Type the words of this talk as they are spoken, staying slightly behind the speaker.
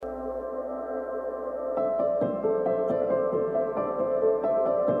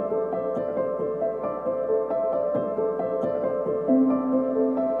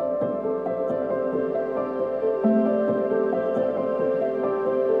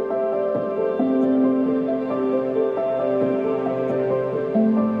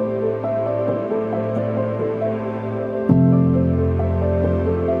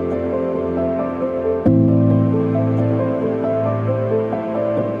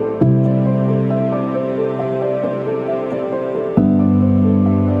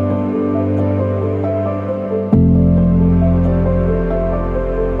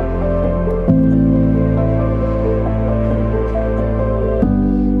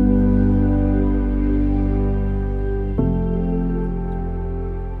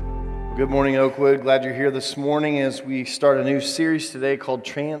Good morning, Oakwood. Glad you're here this morning as we start a new series today called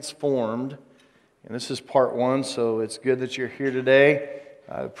Transformed. And this is part one, so it's good that you're here today.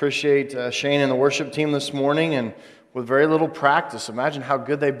 I appreciate Shane and the worship team this morning, and with very little practice. Imagine how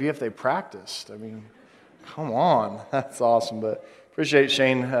good they'd be if they practiced. I mean, come on. That's awesome. But appreciate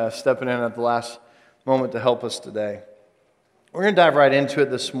Shane stepping in at the last moment to help us today. We're going to dive right into it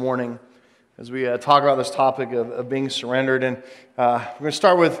this morning as we talk about this topic of being surrendered. And we're going to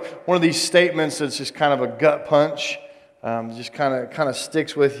start with one of these statements that's just kind of a gut punch, just kind of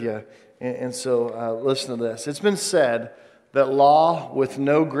sticks with you. And so listen to this. It's been said that law with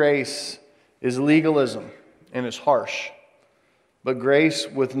no grace is legalism and it's harsh, but grace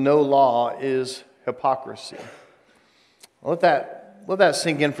with no law is hypocrisy. Let that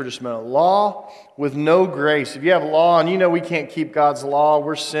sink in for just a minute. Law with no grace. If you have law and you know we can't keep God's law,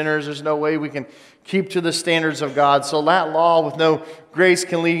 we're sinners, there's no way we can keep to the standards of God. So that law with no grace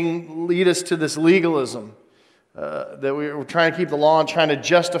can lead us to this legalism. That we're trying to keep the law and trying to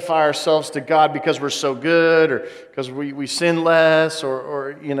justify ourselves to God because we're so good or because we sin less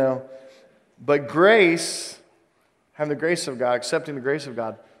or you know. But grace, having the grace of God, accepting the grace of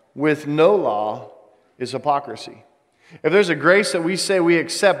God with no law is hypocrisy. If there's a grace that we say we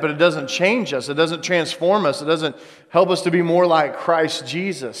accept, but it doesn't change us, it doesn't transform us, it doesn't help us to be more like Christ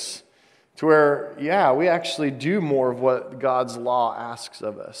Jesus, to where, yeah, we actually do more of what God's law asks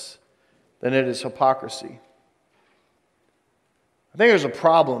of us, then it is hypocrisy. I think there's a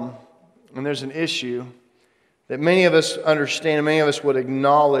problem and there's an issue that many of us understand and many of us would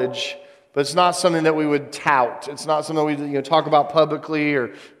acknowledge, but it's not something that we would tout. It's not something we talk about publicly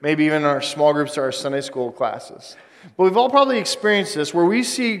or maybe even in our small groups or our Sunday school classes. But we've all probably experienced this where we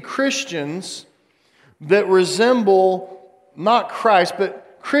see Christians that resemble not Christ,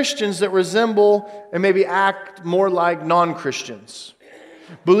 but Christians that resemble and maybe act more like non-Christians.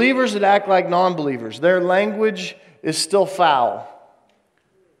 Believers that act like non-believers. Their language is still foul.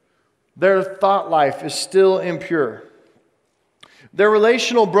 Their thought life is still impure. Their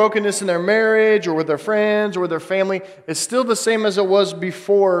relational brokenness in their marriage or with their friends or with their family is still the same as it was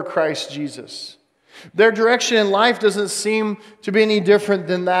before Christ Jesus. Their direction in life doesn't seem to be any different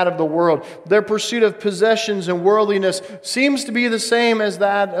than that of the world. Their pursuit of possessions and worldliness seems to be the same as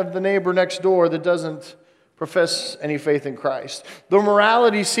that of the neighbor next door that doesn't profess any faith in Christ. Their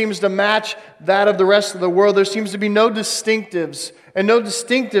morality seems to match that of the rest of the world. There seems to be no distinctives and no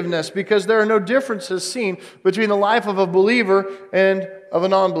distinctiveness because there are no differences seen between the life of a believer and of a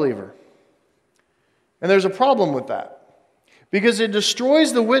non-believer. And there's a problem with that, because it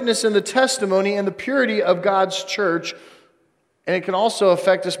destroys the witness and the testimony and the purity of God's church. And it can also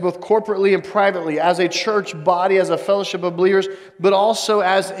affect us both corporately and privately as a church body, as a fellowship of believers, but also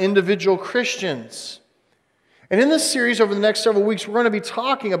as individual Christians. And in this series over the next several weeks, we're going to be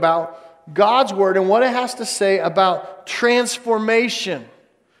talking about God's Word and what it has to say about transformation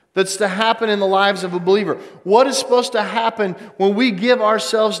that's to happen in the lives of a believer. What is supposed to happen when we give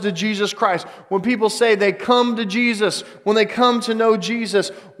ourselves to Jesus Christ? When people say they come to Jesus, when they come to know Jesus,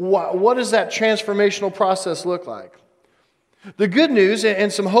 what does that transformational process look like? The good news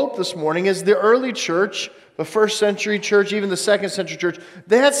and some hope this morning is the early church, the first century church, even the second century church,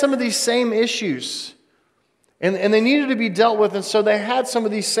 they had some of these same issues. And they needed to be dealt with, and so they had some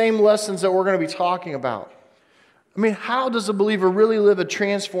of these same lessons that we're going to be talking about. I mean, how does a believer really live a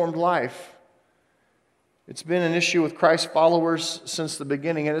transformed life? It's been an issue with Christ followers since the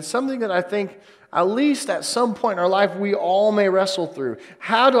beginning, and it's something that I think, at least at some point in our life, we all may wrestle through.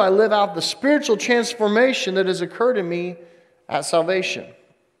 How do I live out the spiritual transformation that has occurred in me at salvation?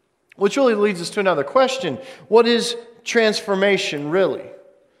 Which really leads us to another question. What is transformation really?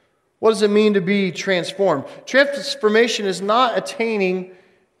 What does it mean to be transformed? Transformation is not attaining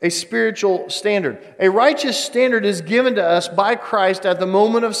a spiritual standard. A righteous standard is given to us by Christ at the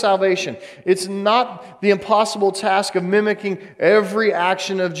moment of salvation. It's not the impossible task of mimicking every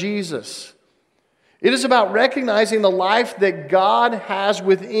action of Jesus. It is about recognizing the life that God has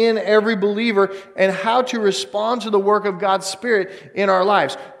within every believer and how to respond to the work of God's Spirit in our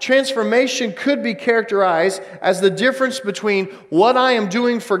lives. Transformation could be characterized as the difference between what I am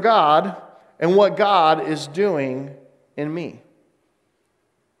doing for God and what God is doing in me.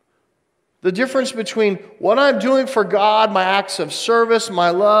 The difference between what I'm doing for God, my acts of service,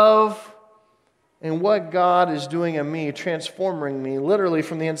 my love, and what God is doing in me, transforming me literally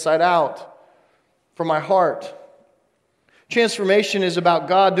from the inside out, from my heart. Transformation is about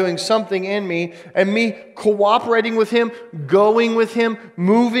God doing something in me and me cooperating with Him, going with Him,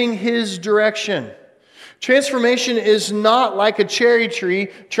 moving His direction. Transformation is not like a cherry tree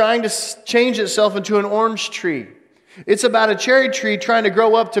trying to change itself into an orange tree. It's about a cherry tree trying to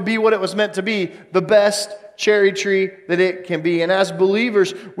grow up to be what it was meant to be, the best cherry tree that it can be. And as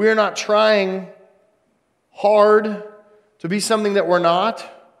believers, we are not trying hard to be something that we're not.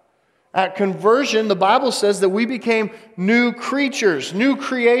 At conversion, the Bible says that we became new creatures, new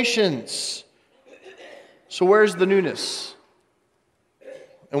creations. So where's the newness?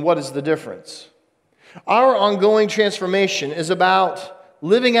 And what is the difference? Our ongoing transformation is about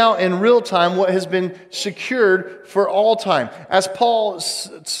living out in real time what has been secured for all time. As Paul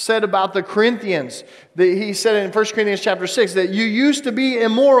said about the Corinthians, that he said in 1 Corinthians chapter 6, that you used to be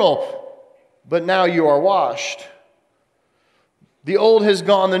immoral, but now you are washed. The old has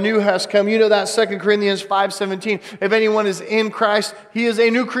gone, the new has come. You know that 2 Corinthians 5:17. If anyone is in Christ, he is a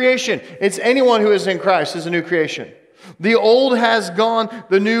new creation. It's anyone who is in Christ is a new creation. The old has gone,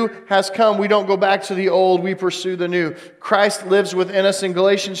 the new has come. We don't go back to the old, we pursue the new. Christ lives within us. In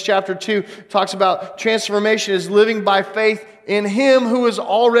Galatians chapter 2, talks about transformation is living by faith in Him who is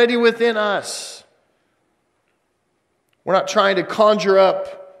already within us. We're not trying to conjure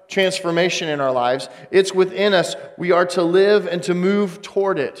up transformation in our lives. It's within us. We are to live and to move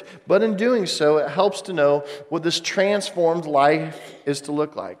toward it. But in doing so, it helps to know what this transformed life is to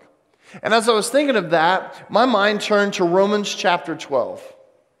look like. And as I was thinking of that, my mind turned to Romans chapter 12.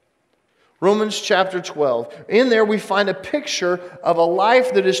 Romans chapter 12. In there we find a picture of a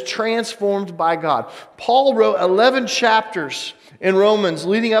life that is transformed by God. Paul wrote 11 chapters in Romans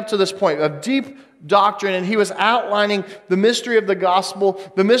leading up to this point of deep doctrine, and he was outlining the mystery of the gospel,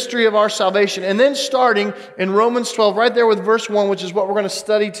 the mystery of our salvation. And then starting in Romans 12, right there with verse 1, which is what we're going to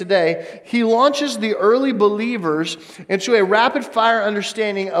study today, he launches the early believers into a rapid-fire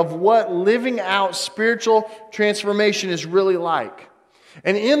understanding of what living out spiritual transformation is really like.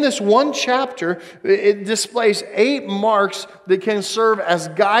 And in this one chapter, it displays 8 marks that can serve as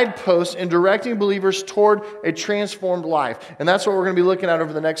guideposts in directing believers toward a transformed life. And that's what we're going to be looking at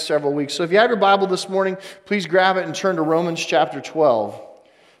over the next several weeks. So if you have your Bible this morning, please grab it and turn to Romans chapter 12.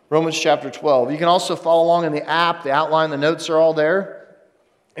 Romans chapter 12. You can also follow along in the app. The outline, the notes are all there.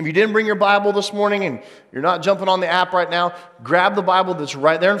 If you didn't bring your Bible this morning and you're not jumping on the app right now, grab the Bible that's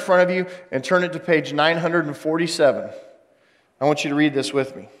right there in front of you and turn it to page 947. I want you to read this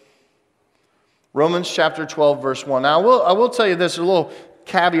with me. Romans chapter 12, verse 1. Now, I will tell you this, a little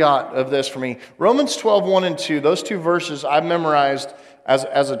caveat of this for me. Romans 12, 1 and 2, those 2 verses I memorized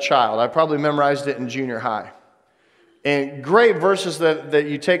as a child. I probably memorized it in junior high. And great verses that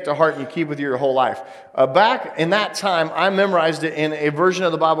you take to heart and you keep with you your whole life. Back in that time, I memorized it in a version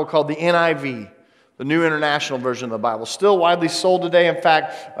of the Bible called the NIV. The New International Version of the Bible. Still widely sold today. In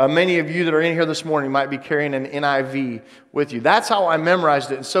fact, many of you that are in here this morning might be carrying an NIV with you. That's how I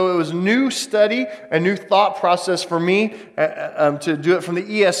memorized it. And so it was new study, a new thought process for me to do it from the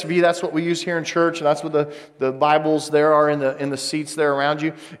ESV. That's what we use here in church, and that's what the Bibles there are in the seats there around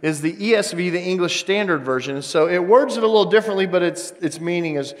you, is the ESV, the English Standard Version. And so it words it a little differently, but its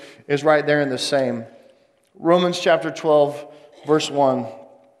meaning is right there in the same. Romans chapter 12, verse 1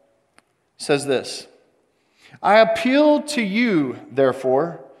 says this. I appeal to you,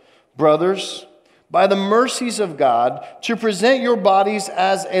 therefore, brothers, by the mercies of God, to present your bodies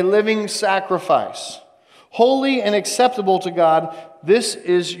as a living sacrifice, holy and acceptable to God. This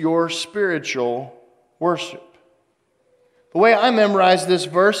is your spiritual worship. The way I memorized this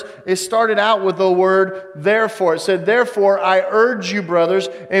verse, it started out with the word therefore. It said, therefore, I urge you, brothers,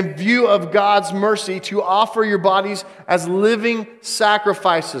 in view of God's mercy, to offer your bodies as living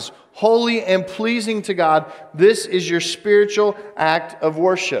sacrifices, holy and pleasing to God. This is your spiritual act of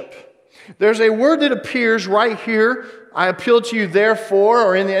worship. There's a word that appears right here. I appeal to you, therefore,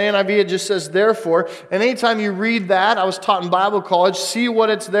 or in the NIV it just says therefore. And anytime you read that, I was taught in Bible college, see what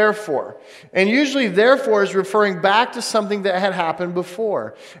it's there for. And usually therefore is referring back to something that had happened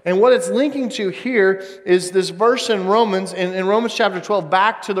before. And what it's linking to here is this verse in Romans, in Romans chapter 12,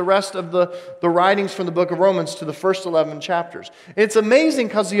 back to the rest of the writings from the book of Romans, to the first 11 chapters. It's amazing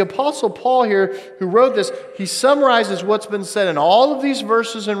because the Apostle Paul here, who wrote this, he summarizes what's been said in all of these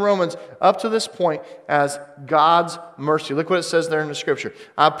verses in Romans up to this point as God's mercy. Look what it says there in the scripture.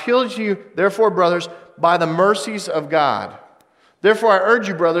 I appeal to you, therefore, brothers, by the mercies of God. Therefore, I urge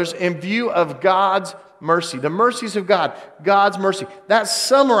you, brothers, in view of God's mercy, the mercies of God, God's mercy. That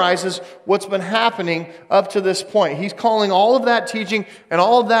summarizes what's been happening up to this point. He's calling all of that teaching and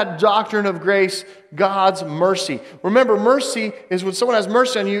all of that doctrine of grace God's mercy. Remember, mercy is when someone has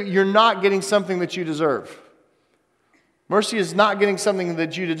mercy on you, you're not getting something that you deserve. Mercy is not getting something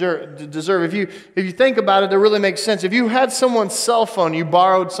that you deserve. If you think about it, it really makes sense. If you had someone's cell phone, you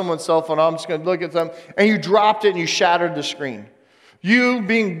borrowed someone's cell phone, I'm just going to look at them, and you dropped it and you shattered the screen. You,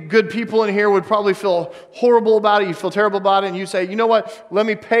 being good people in here, would probably feel horrible about it. You feel terrible about it, and you say, you know what? Let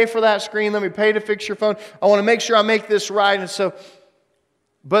me pay for that screen. Let me pay to fix your phone. I want to make sure I make this right. And so,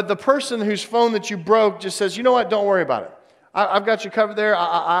 but the person whose phone that you broke just says, you know what? Don't worry about it. I've got you covered there.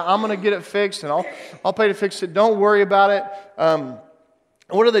 I'm going to get it fixed, and I'll pay to fix it. Don't worry about it.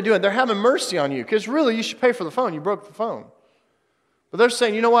 What are they doing? They're having mercy on you, because really you should pay for the phone. You broke the phone. But they're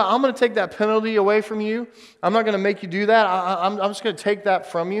saying, you know what, I'm going to take that penalty away from you. I'm not going to make you do that. I'm just going to take that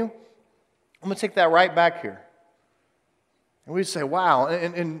from you. I'm going to take that right back here. And we'd say, wow,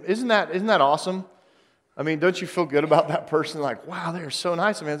 and isn't that awesome? I mean, don't you feel good about that person? Like, wow, they're so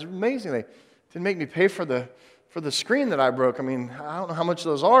nice. I mean, it's amazing. They didn't make me pay for the screen that I broke. I mean, I don't know how much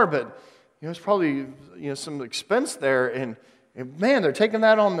those are, but it's probably some expense there. And man, they're taking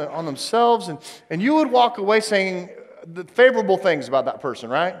that on themselves. And you would walk away saying the favorable things about that person,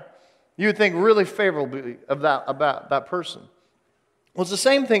 right? You would think really favorably about that person. Well, it's the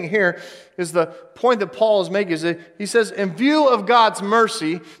same thing here. Is the point that Paul is making is that he says, in view of God's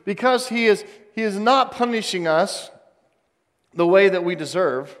mercy, because he is not punishing us the way that we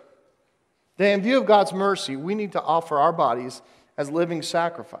deserve, then in view of God's mercy, we need to offer our bodies as living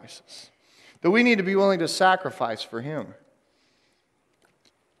sacrifices. That we need to be willing to sacrifice for Him.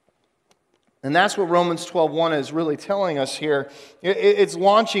 And that's what Romans 12:1 is really telling us here. It's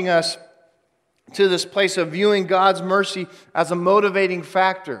launching us to this place of viewing God's mercy as a motivating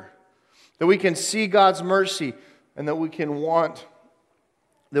factor. That we can see God's mercy and that we can want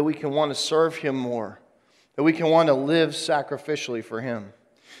to serve Him more. That we can want to live sacrificially for Him.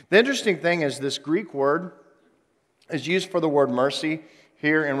 The interesting thing is this Greek word is used for the word mercy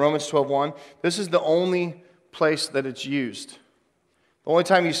here in Romans 12:1. This is the only place that it's used. The only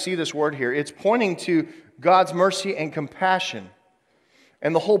time you see this word here, it's pointing to God's mercy and compassion.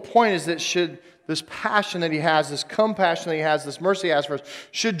 And the whole point is that this passion that He has, this compassion that He has, this mercy He has for us,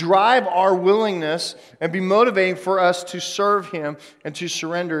 should drive our willingness and be motivating for us to serve Him and to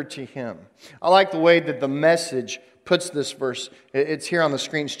surrender to Him. I like the way that the Message puts this verse. It's here on the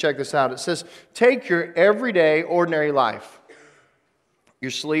screens. Check this out. It says, take your everyday, ordinary life. You're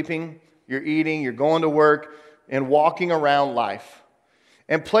sleeping, you're eating, you're going to work, and walking around life.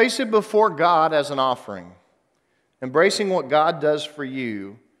 And place it before God as an offering. Embracing what God does for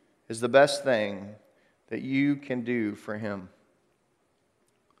you is the best thing that you can do for Him.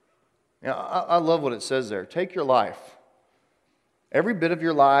 Now, I love what it says there. Take your life. Every bit of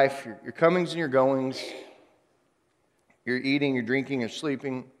your life, your comings and your goings, your eating, your drinking, your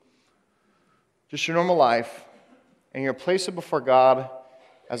sleeping, just your normal life, and you're place it before God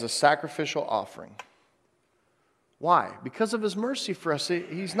as a sacrificial offering. Why? Because of His mercy for us.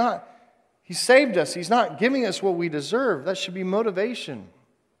 He saved us. He's not giving us what we deserve. That should be motivation.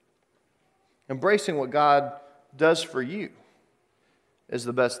 Embracing what God does for you is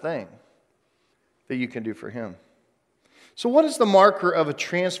the best thing that you can do for Him. So what is the marker of a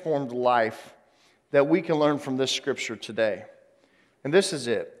transformed life that we can learn from this scripture today? And this is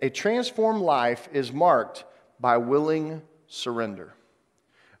it. A transformed life is marked by willing surrender.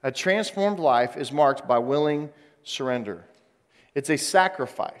 A transformed life is marked by willing surrender. It's a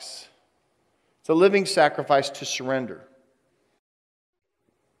sacrifice. It's a living sacrifice to surrender.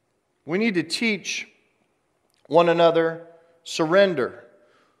 We need to teach one another surrender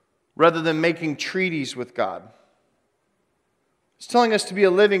rather than making treaties with God. It's telling us to be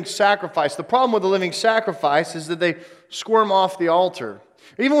a living sacrifice. The problem with a living sacrifice is that they squirm off the altar.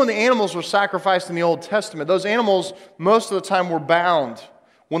 Even when the animals were sacrificed in the Old Testament, those animals most of the time were bound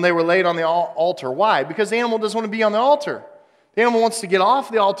when they were laid on the altar. Why? Because the animal doesn't want to be on the altar. The animal wants to get off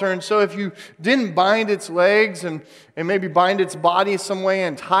the altar, and so if you didn't bind its legs and maybe bind its body some way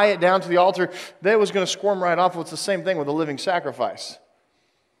and tie it down to the altar, that was going to squirm right off. Well, it's the same thing with a living sacrifice.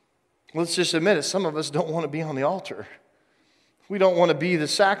 Let's just admit it, some of us don't want to be on the altar. We don't want to be the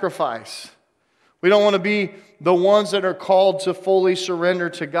sacrifice. We don't want to be the ones that are called to fully surrender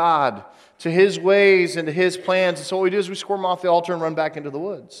to God, to His ways and to His plans. And so what we do is we squirm off the altar and run back into the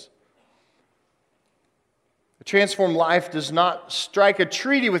woods. A transformed life does not strike a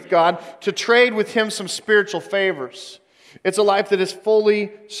treaty with God to trade with Him some spiritual favors. It's a life that is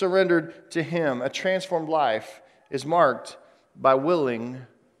fully surrendered to Him. A transformed life is marked by willing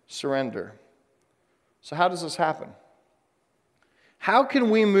surrender. So how does this happen? How can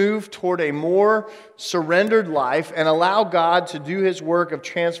we move toward a more surrendered life and allow God to do His work of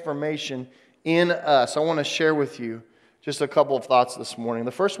transformation in us? I want to share with you just a couple of thoughts this morning.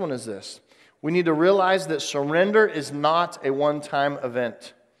 The first one is this. We need to realize that surrender is not a one-time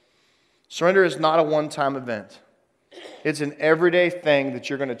event. Surrender is not a one-time event. It's an everyday thing that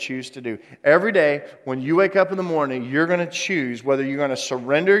you're going to choose to do. Every day, when you wake up in the morning, you're going to choose whether you're going to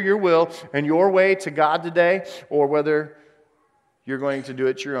surrender your will and your way to God today, or whether you're going to do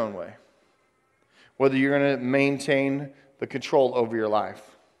it your own way. Whether you're going to maintain the control over your life.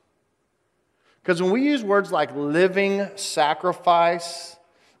 Because when we use words like living sacrifice,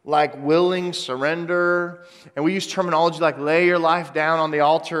 like willing surrender, and we use terminology like lay your life down on the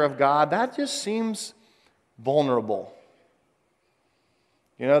altar of God, that just seems vulnerable.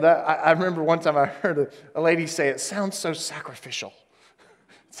 You know, that I remember one time I heard a lady say, it sounds so sacrificial.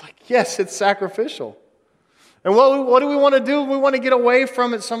 It's like, yes, it's sacrificial. And what do we want to do? We want to get away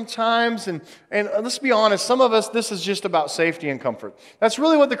from it sometimes. And let's be honest, some of us, this is just about safety and comfort. That's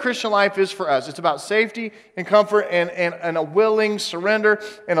really what the Christian life is for us. It's about safety and comfort and a willing surrender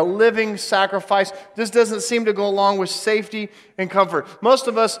and a living sacrifice. This doesn't seem to go along with safety and comfort. Most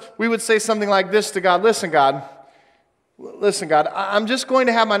of us, we would say something like this to God. Listen, God, I'm just going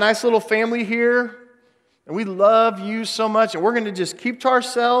to have my nice little family here. And we love you so much. And we're going to just keep to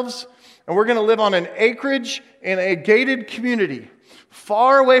ourselves. And we're going to live on an acreage in a gated community,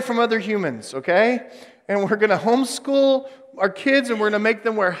 far away from other humans, okay? And we're going to homeschool our kids, and we're going to make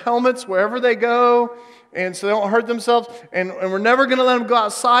them wear helmets wherever they go, and so they don't hurt themselves. And we're never going to let them go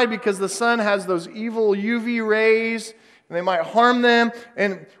outside because the sun has those evil UV rays, and they might harm them.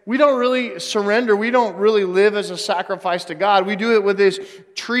 And we don't really surrender. We don't really live as a sacrifice to God. We do it with these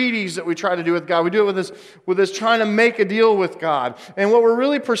treaties that we try to do with God. We do it with this trying to make a deal with God. And what we're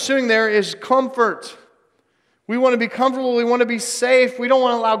really pursuing there is comfort. We want to be comfortable. We want to be safe. We don't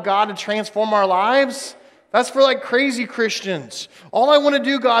want to allow God to transform our lives. That's for like crazy Christians. All I want to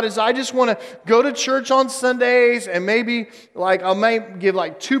do, God, is I just want to go to church on Sundays, and maybe like I might give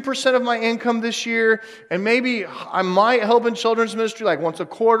like 2% of my income this year, and maybe I might help in children's ministry like once a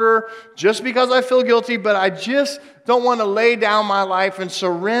quarter just because I feel guilty, but I just don't want to lay down my life and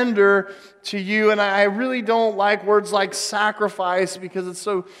surrender to you. And I really don't like words like sacrifice because it's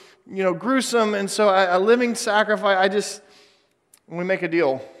so, gruesome. And so a living sacrifice, we make a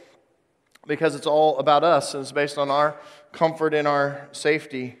deal. Because it's all about us and it's based on our comfort and our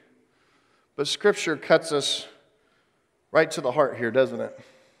safety. But Scripture cuts us right to the heart here, doesn't it?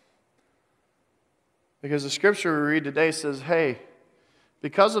 Because the Scripture we read today says, hey,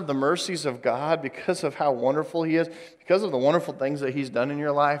 because of the mercies of God, because of how wonderful He is, because of the wonderful things that He's done in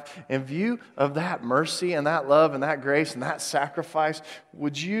your life, in view of that mercy and that love and that grace and that sacrifice,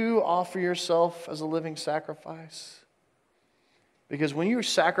 would you offer yourself as a living sacrifice? Because when you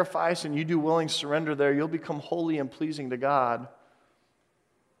sacrifice and you do willing surrender there, you'll become holy and pleasing to God.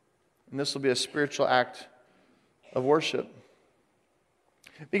 And this will be a spiritual act of worship.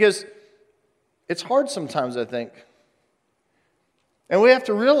 Because it's hard sometimes, I think. And we have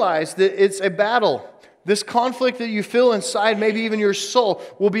to realize that it's a battle. This conflict that you feel inside, maybe even your soul,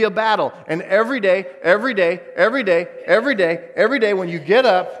 will be a battle. And every day, when you get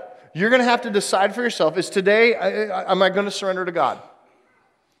up, you're going to have to decide for yourself, is today, am I going to surrender to God?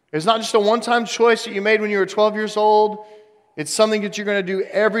 It's not just a one-time choice that you made when you were 12 years old. It's something that you're going to do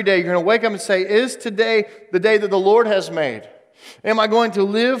every day. You're going to wake up and say, is today the day that the Lord has made? Am I going to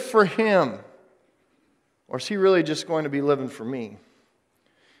live for Him? Or is He really just going to be living for me?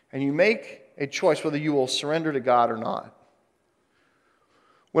 And you make a choice whether you will surrender to God or not.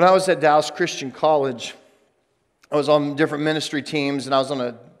 When I was at Dallas Christian College, I was on different ministry teams, and I was on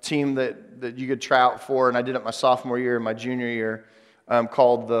a team that you could try out for, and I did it my sophomore year and my junior year,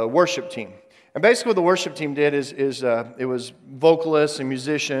 called the worship team. And basically what the worship team did is it was vocalists and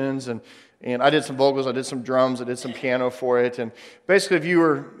musicians, and I did some vocals, I did some drums, I did some piano for it. And basically if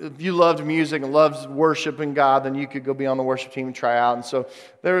you loved music and loved worshiping God, then you could go be on the worship team and try out. And so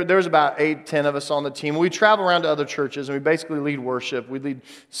there was about 8-10 of us on the team. We travel around to other churches, and we basically lead worship. We lead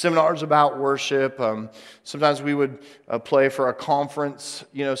seminars about worship. Sometimes we would play for a conference,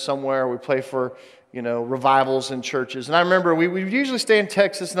 somewhere. We play for revivals in churches. And I remember we usually stay in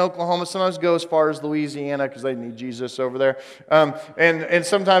Texas and Oklahoma, sometimes go as far as Louisiana because they need Jesus over there. And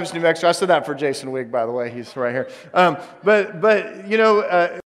sometimes New Mexico. I said that for Jason Wigg, by the way. He's right here.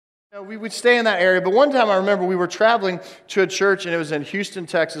 We would stay in that area. But one time I remember we were traveling to a church, and it was in Houston,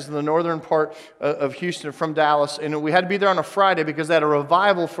 Texas, in the northern part of Houston from Dallas. And we had to be there on a Friday because they had a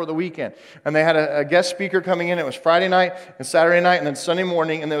revival for the weekend. And they had a guest speaker coming in. It was Friday night and Saturday night and then Sunday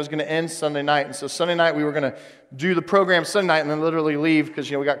morning, and it was going to end Sunday night. And so Sunday night we were going to do the program Sunday night and then literally leave because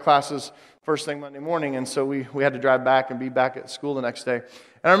we got classes first thing Monday morning. And so we had to drive back and be back at school the next day.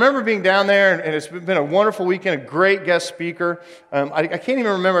 And I remember being down there, and it's been a wonderful weekend, a great guest speaker. I can't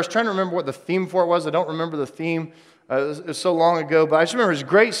even remember. I was trying to remember what the theme for it was. I don't remember the theme. It was so long ago, but I just remember he was a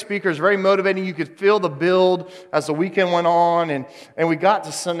great speaker. It was very motivating. You could feel the build as the weekend went on, and we got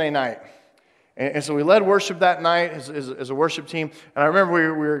to Sunday night. And so we led worship that night as a worship team. And I remember we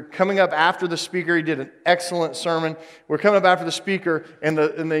were coming up after the speaker. He did an excellent sermon. We're coming up after the speaker, and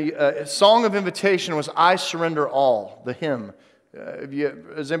the song of invitation was "I Surrender All," the hymn.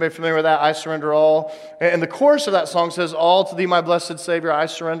 Is anybody familiar with that? I surrender all. And the chorus of that song says, "All to thee, my blessed Savior, I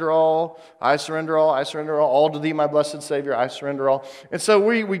surrender all. I surrender all, I surrender all. All to thee, my blessed Savior, I surrender all." And so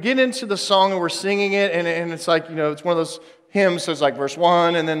we get into the song and we're singing it, and it's like, it's one of those hymns. So it's like verse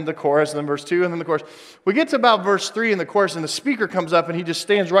 1, and then the chorus, and then verse 2, and then the chorus. We get to about verse 3 in the chorus, and the speaker comes up, and he just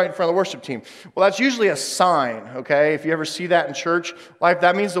stands right in front of the worship team. Well, that's usually a sign, okay? If you ever see that in church life,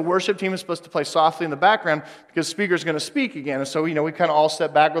 that means the worship team is supposed to play softly in the background because the speaker's going to speak again. And so, we kind of all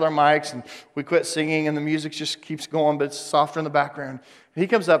step back with our mics, and we quit singing, and the music just keeps going, but it's softer in the background. And he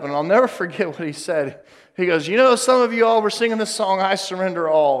comes up, and I'll never forget what he said. He goes, "Some of you all were singing this song, I Surrender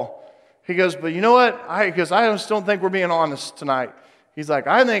All." He goes, "But you know what? I just don't think we're being honest tonight." He's like,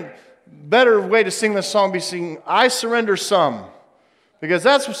 "I think better way to sing this song be sing, I surrender some." Because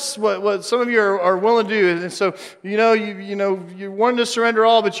that's what some of you are willing to do. And so, you're wanting to surrender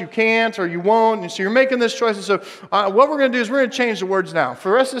all, but you can't or you won't. And so you're making this choice. And so what we're going to do is we're going to change the words now. For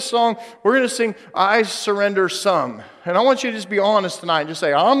the rest of this song, we're going to sing, "I surrender some." And I want you to just be honest tonight and just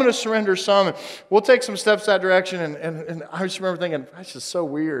say, "I'm going to surrender some." And we'll take some steps that direction. And I just remember thinking, that's just so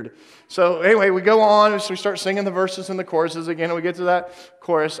weird. So anyway, we go on. So we start singing the verses and the choruses again. And we get to that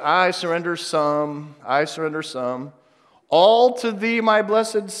chorus, "I surrender some, I surrender some. All to thee, my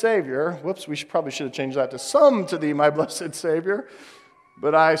blessed Savior." Whoops, we probably should have changed that to "some to thee, my blessed Savior.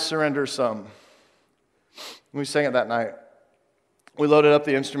 But I surrender some." We sang it that night. We loaded up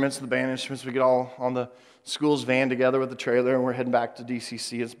the instruments, the band instruments. We get all on the school's van together with the trailer, and we're heading back to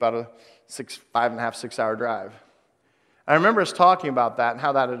DCC. It's about a 5.5, 6-hour drive. I remember us talking about that and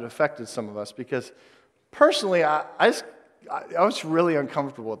how that had affected some of us because personally, I was really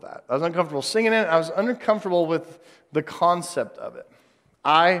uncomfortable with that. I was uncomfortable singing it. I was uncomfortable with the concept of it.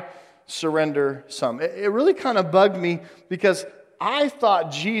 I surrender some. It really kind of bugged me because I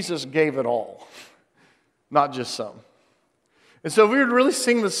thought Jesus gave it all, not just some. And so if we would really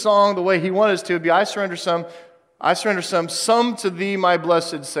sing the song the way he wanted us to, it'd be, "I surrender some, some to thee, my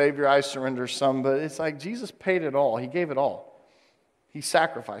blessed Savior, I surrender some." But it's like Jesus paid it all. He gave it all. He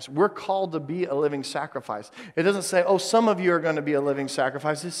sacrificed. We're called to be a living sacrifice. It doesn't say, some of you are going to be a living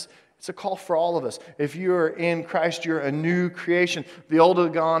sacrifice. It's a call for all of us. If you are in Christ, you're a new creation. The old is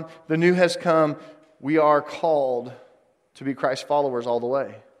gone, the new has come. We are called to be Christ followers all the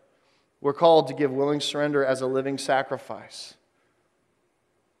way. We're called to give willing surrender as a living sacrifice.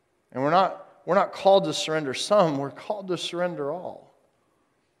 And we're not called to surrender some, we're called to surrender all.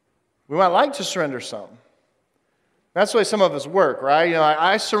 We might like to surrender some. That's the way some of us work, right?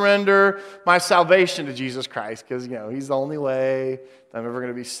 I surrender my salvation to Jesus Christ because, he's the only way that I'm ever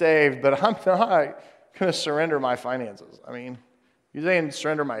going to be saved. But I'm not going to surrender my finances. I mean, you saying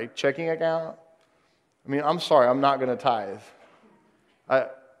surrender my checking account? I mean, I'm sorry, I'm not going to tithe.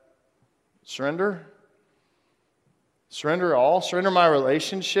 Surrender? Surrender all? Surrender my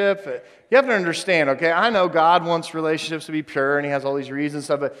relationship? You have to understand, okay? I know God wants relationships to be pure and he has all these reasons and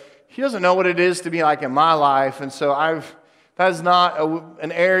stuff, but he doesn't know what it is to be like in my life. And so that is not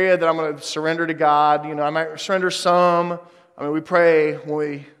an area that I'm going to surrender to God. I might surrender some. I mean, we pray when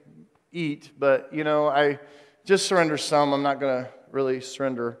we eat, but, I just surrender some. I'm not going to really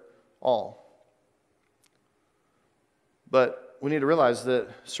surrender all. But we need to realize that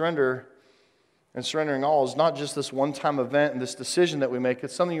surrender and surrendering all is not just this one-time event and this decision that we make.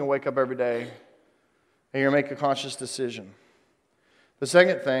 It's something you wake up every day and you make a conscious decision. The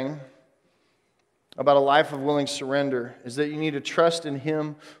second thing about a life of willing surrender is that you need to trust in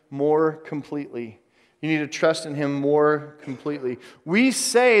him more completely. You need to trust in him more completely. We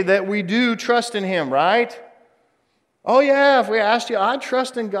say that we do trust in him, right? Oh yeah, if we asked you, I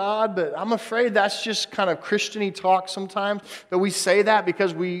trust in God, but I'm afraid that's just kind of Christian-y talk sometimes, that we say that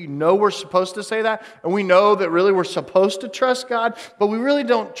because we know we're supposed to say that, and we know that really we're supposed to trust God, but we really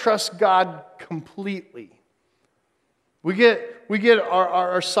don't trust God completely. We get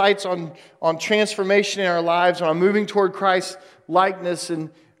our sights on transformation in our lives, on moving toward Christ's likeness, and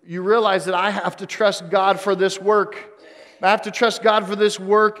you realize that I have to trust God for this work. I have to trust God for this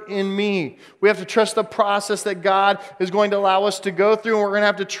work in me. We have to trust the process that God is going to allow us to go through, and we're going to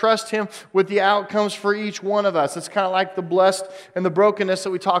have to trust him with the outcomes for each one of us. It's kind of like the blessed and the brokenness that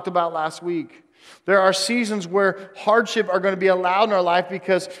we talked about last week. There are seasons where hardship are going to be allowed in our life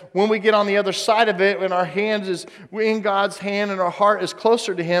because when we get on the other side of it, when our hand is in God's hand and our heart is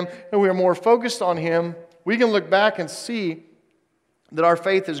closer to him and we are more focused on him, we can look back and see that our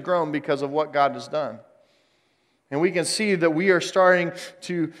faith has grown because of what God has done. And we can see that we are starting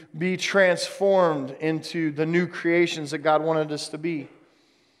to be transformed into the new creations that God wanted us to be.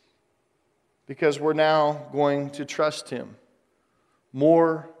 Because we're now going to trust Him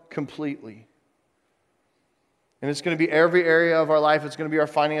more completely. And it's going to be every area of our life. It's going to be our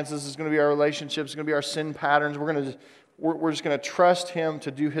finances. It's going to be our relationships. It's going to be our sin patterns. We're just going to trust Him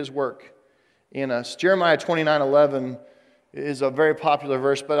to do His work in us. Jeremiah 29:11 is a very popular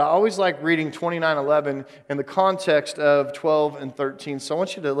verse, but I always like reading 29:11 in the context of 12 and 13. So I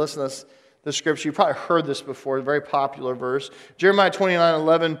want you to listen to this scripture. You've probably heard this before, a very popular verse. Jeremiah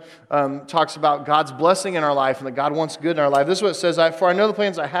 29:11 talks about God's blessing in our life and that God wants good in our life. This is what it says, "For I know the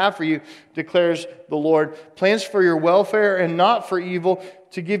plans I have for you, declares the Lord, plans for your welfare and not for evil,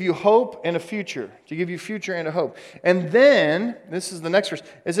 to give you hope and a future." To give you future and a hope. And then, this is the next verse,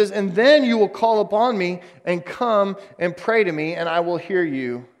 it says, "And then you will call upon me and come and pray to me, and I will hear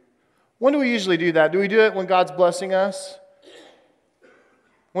you." When do we usually do that? Do we do it when God's blessing us?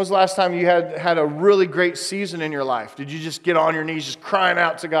 When was the last time you had a really great season in your life? Did you just get on your knees just crying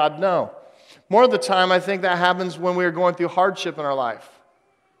out to God? No. More of the time, I think that happens when we are going through hardship in our life.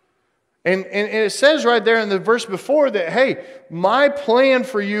 And it says right there in the verse before that, hey, my plan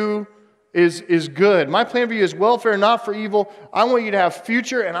for you is good. My plan for you is welfare, not for evil. I want you to have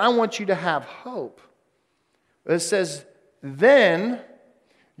future, and I want you to have hope. But it says, then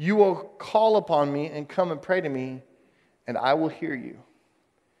you will call upon me and come and pray to me, and I will hear you.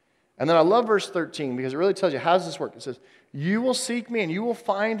 And then I love verse 13 because it really tells you, how does this work? It says, you will seek me and you will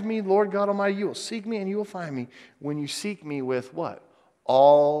find me, Lord God Almighty. You will seek me and you will find me when you seek me with what?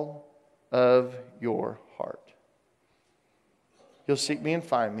 All of your heart. You'll seek me and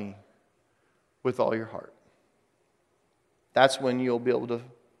find me with all your heart. That's when you'll be able to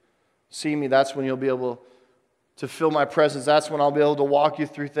see me. That's when you'll be able to feel my presence. That's when I'll be able to walk you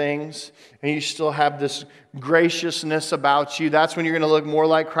through things and you still have this graciousness about you. That's when you're going to look more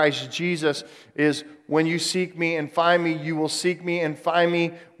like Christ Jesus, is when you seek me and find me. You will seek me and find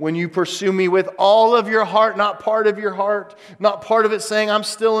me when you pursue me with all of your heart, not part of your heart, not part of it saying, I'm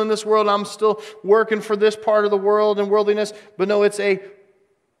still in this world, I'm still working for this part of the world and worldliness. But no, it's a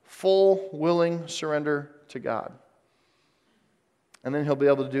full, willing surrender to God. And then He'll be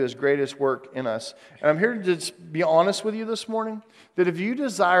able to do His greatest work in us. And I'm here to just be honest with you this morning, that if you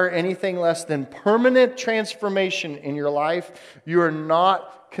desire anything less than permanent transformation in your life, you are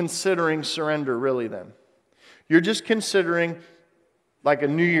not considering surrender really then. You're just considering like a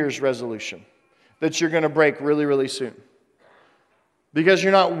New Year's resolution that you're going to break really, really soon. Because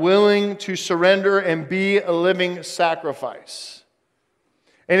you're not willing to surrender and be a living sacrifice.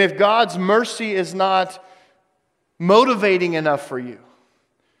 And if God's mercy is not motivating enough for you,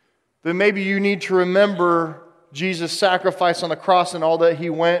 then maybe you need to remember Jesus' sacrifice on the cross and all that He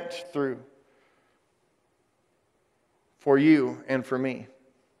went through for you and for me.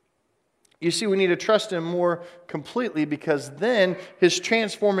 You see, we need to trust Him more completely, because then His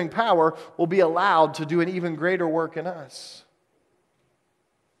transforming power will be allowed to do an even greater work in us.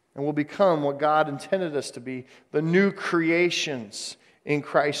 And we'll become what God intended us to be, the new creations in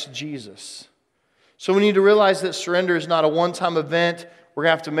Christ Jesus. So we need to realize that surrender is not a one-time event. We're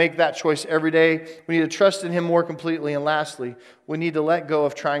going to have to make that choice every day. We need to trust in Him more completely. And lastly, we need to let go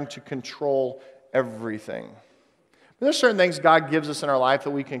of trying to control everything. There's certain things God gives us in our life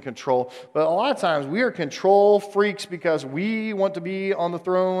that we can control. But a lot of times we are control freaks because we want to be on the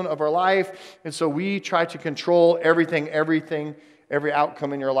throne of our life. And so we try to control everything, every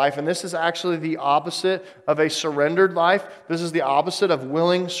outcome in your life. And this is actually the opposite of a surrendered life. This is the opposite of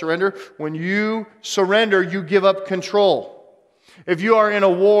willing surrender. When you surrender, you give up control. If you are in a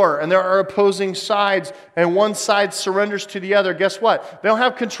war and there are opposing sides and one side surrenders to the other, guess what? They don't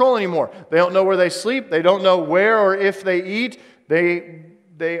have control anymore. They don't know where they sleep. They don't know where or if they eat.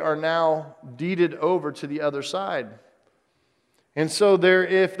 They are now deeded over to the other side. And so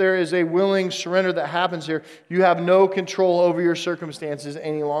if there is a willing surrender that happens here, you have no control over your circumstances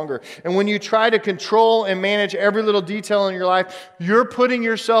any longer. And when you try to control and manage every little detail in your life, you're putting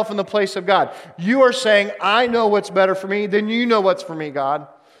yourself in the place of God. You are saying, I know what's better for me than you know what's for me, God.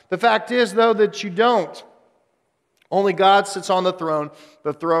 The fact is, though, that you don't. Only God sits on the throne.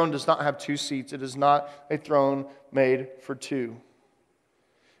 The throne does not have two seats. It is not a throne made for two.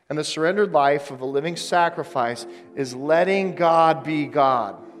 And the surrendered life of a living sacrifice is letting God be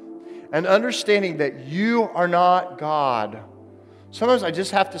God. And understanding that you are not God. Sometimes I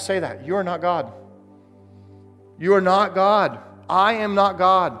just have to say that. You are not God. You are not God. I am not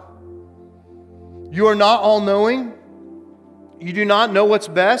God. You are not all-knowing. You do not know what's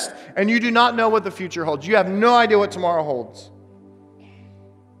best, and you do not know what the future holds. You have no idea what tomorrow holds.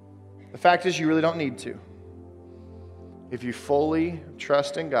 The fact is, you really don't need to. If you fully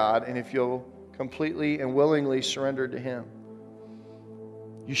trust in God, and if you'll completely and willingly surrender to Him.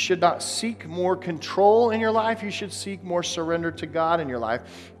 You should not seek more control in your life. You should seek more surrender to God in your life,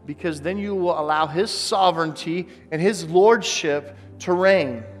 because then you will allow His sovereignty and His lordship to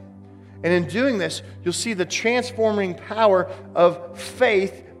reign. And in doing this, you'll see the transforming power of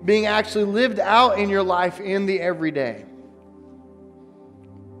faith being actually lived out in your life in the everyday.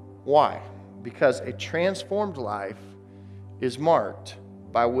 Why? Because a transformed life is marked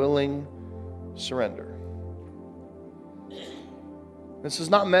by willing surrender. This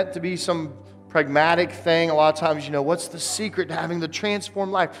is not meant to be some pragmatic thing. A lot of times, what's the secret to having the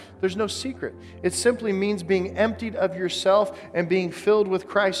transformed life? There's no secret. It simply means being emptied of yourself and being filled with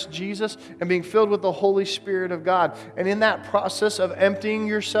Christ Jesus and being filled with the Holy Spirit of God. And in that process of emptying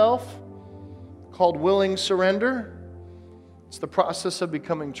yourself, called willing surrender, it's the process of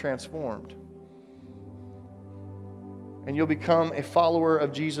becoming transformed. And you'll become a follower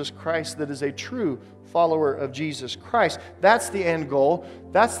of Jesus Christ that is a true follower of Jesus Christ. That's the end goal.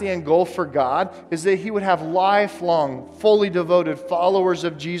 That's the end goal for God, is that He would have lifelong, fully devoted followers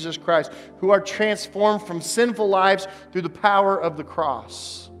of Jesus Christ who are transformed from sinful lives through the power of the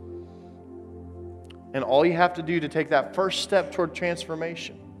cross. And all you have to do to take that first step toward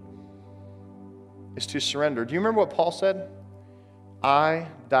transformation is to surrender. Do you remember what Paul said? I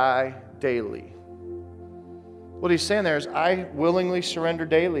die daily. What he's saying there is, I willingly surrender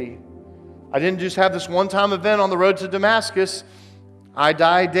daily. I didn't just have this one-time event on the road to Damascus. I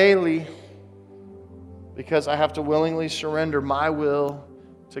die daily because I have to willingly surrender my will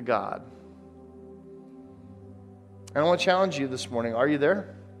to God. And I want to challenge you this morning. Are you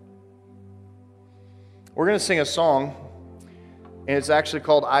there? We're going to sing a song, and it's actually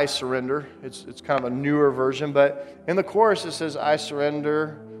called I Surrender. It's kind of a newer version, but in the chorus it says, I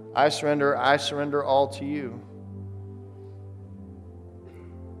surrender, I surrender, I surrender all to you.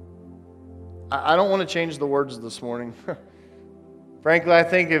 I don't want to change the words this morning. Frankly, I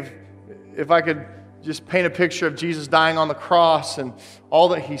think if I could just paint a picture of Jesus dying on the cross and all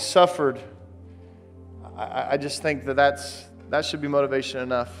that He suffered, I just think that should be motivation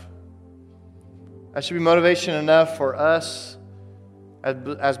enough. That should be motivation enough for us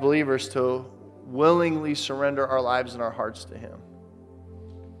as believers to willingly surrender our lives and our hearts to Him.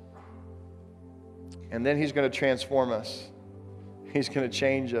 And then He's going to transform us. He's going to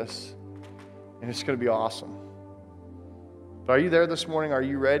change us. And it's going to be awesome. But are you there this morning? Are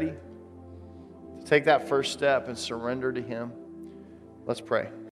you ready to take that first step and surrender to Him? Let's pray.